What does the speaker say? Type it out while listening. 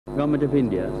Government of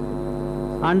India.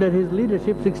 Under his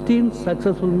leadership, 16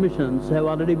 successful missions have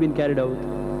already been carried out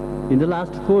in the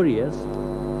last 4 years,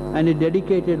 and a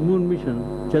dedicated moon mission,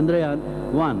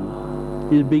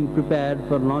 Chandrayaan-1, is being prepared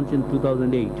for launch in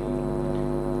 2008.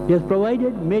 He has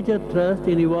provided major thrust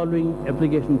in evolving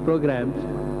application programs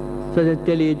such as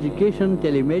teleeducation,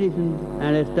 telemedicine,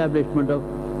 and establishment of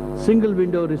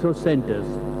single-window resource centers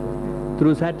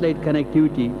through satellite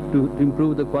connectivity to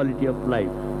improve the quality of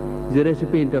life. He is a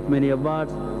recipient of many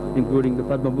awards, including the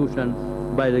Padma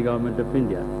Bhushan by the Government of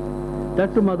India.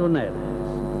 Dr. Madhavan Nair,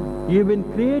 you have been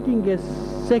creating a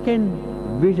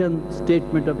second vision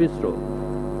statement of ISRO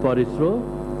for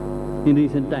ISRO in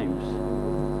recent times.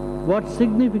 What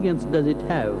significance does it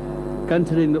have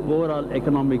considering the overall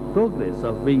economic progress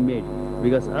of being made?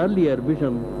 Because earlier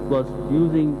vision was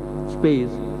using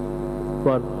space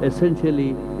for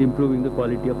essentially improving the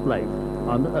quality of life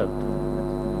on the earth.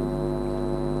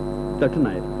 Dr.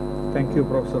 Nair. Thank you,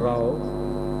 Professor Rao,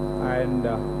 and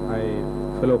my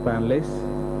fellow panelists,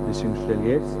 distinguished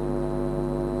delegates.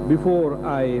 Before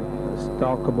I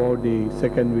talk about the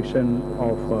second vision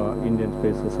of Indian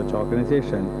Space Research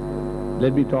Organization,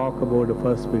 let me talk about the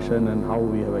first vision and how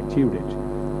we have achieved it.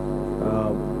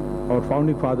 Our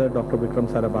founding father, Dr. Vikram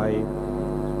Sarabhai,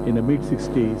 in the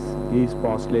mid-60s, he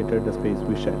postulated the space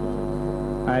vision.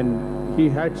 And he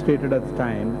had stated at the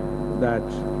time that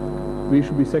we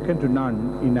should be second to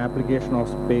none in application of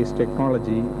space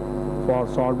technology for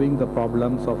solving the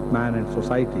problems of man and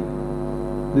society.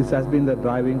 This has been the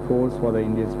driving force for the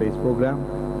Indian space program.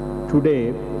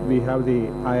 Today, we have the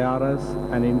IRS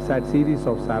and INSAT series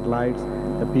of satellites,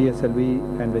 the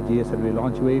PSLV and the GSLV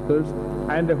launch vehicles,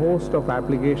 and a host of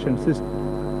application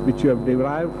systems which you have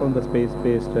derived from the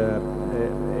space-based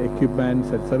equipments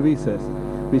and services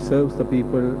which serves the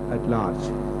people at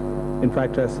large. In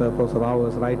fact, as Professor Rao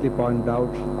has rightly pointed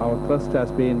out, our thrust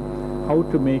has been how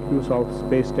to make use of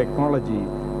space technology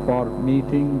for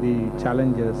meeting the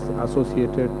challenges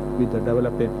associated with the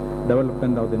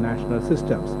development of the national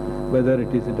systems, whether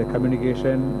it is in the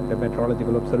communication, the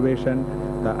meteorological observation,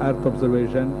 the earth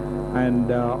observation,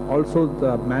 and also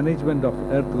the management of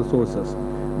earth resources.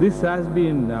 This has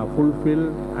been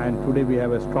fulfilled, and today we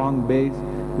have a strong base.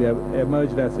 We have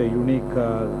emerged as a unique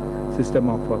system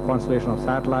of constellation of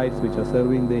satellites which are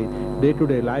serving the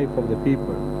day-to-day life of the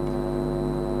people.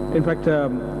 In fact,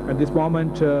 at this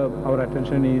moment, our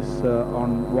attention is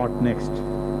on what next.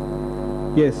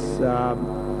 Yes,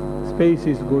 space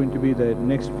is going to be the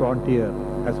next frontier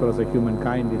as far as the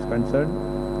humankind is concerned,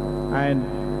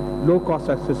 and low-cost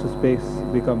access to space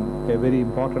become a very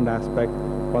important aspect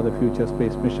for the future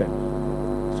space mission.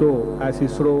 So, as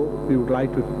ISRO, we would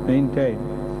like to maintain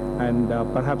and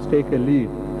perhaps take a lead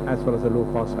as far as the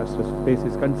low-cost access to space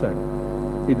is concerned.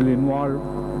 It will involve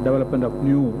development of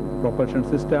new propulsion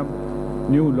system,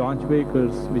 new launch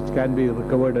vehicles which can be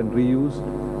recovered and reused,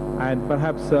 and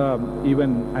perhaps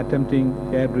even attempting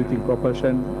air-breathing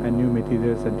propulsion and new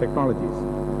materials and technologies.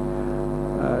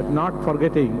 Not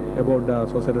forgetting about the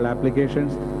societal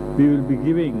applications, we will be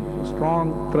giving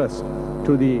strong thrust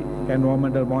to the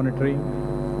environmental monitoring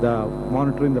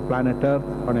the planet Earth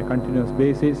on a continuous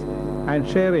basis, and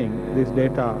sharing this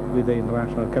data with the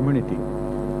international community.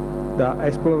 The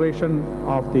exploration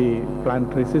of the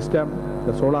planetary system,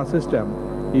 the solar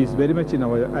system, is very much in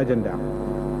our agenda.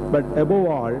 But above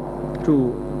all,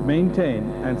 to maintain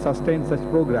and sustain such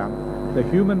program, the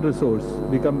human resource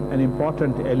become an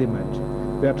important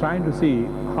element. We are trying to see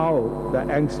how the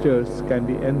youngsters can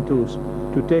be enthused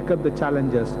to take up the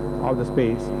challenges of the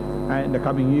space in the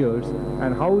coming years,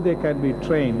 and how they can be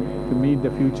trained to meet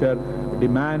the future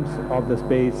demands of the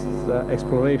space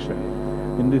exploration.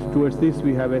 Towards this,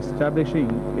 we have establishing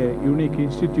a unique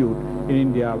institute in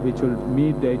India which will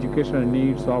meet the educational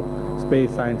needs of space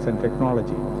science and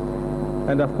technology.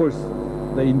 And of course,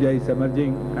 India is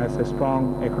emerging as a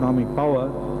strong economic power.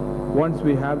 Once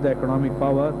we have the economic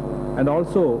power, and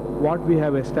also what we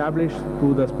have established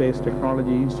through the space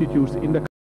technology institutes in the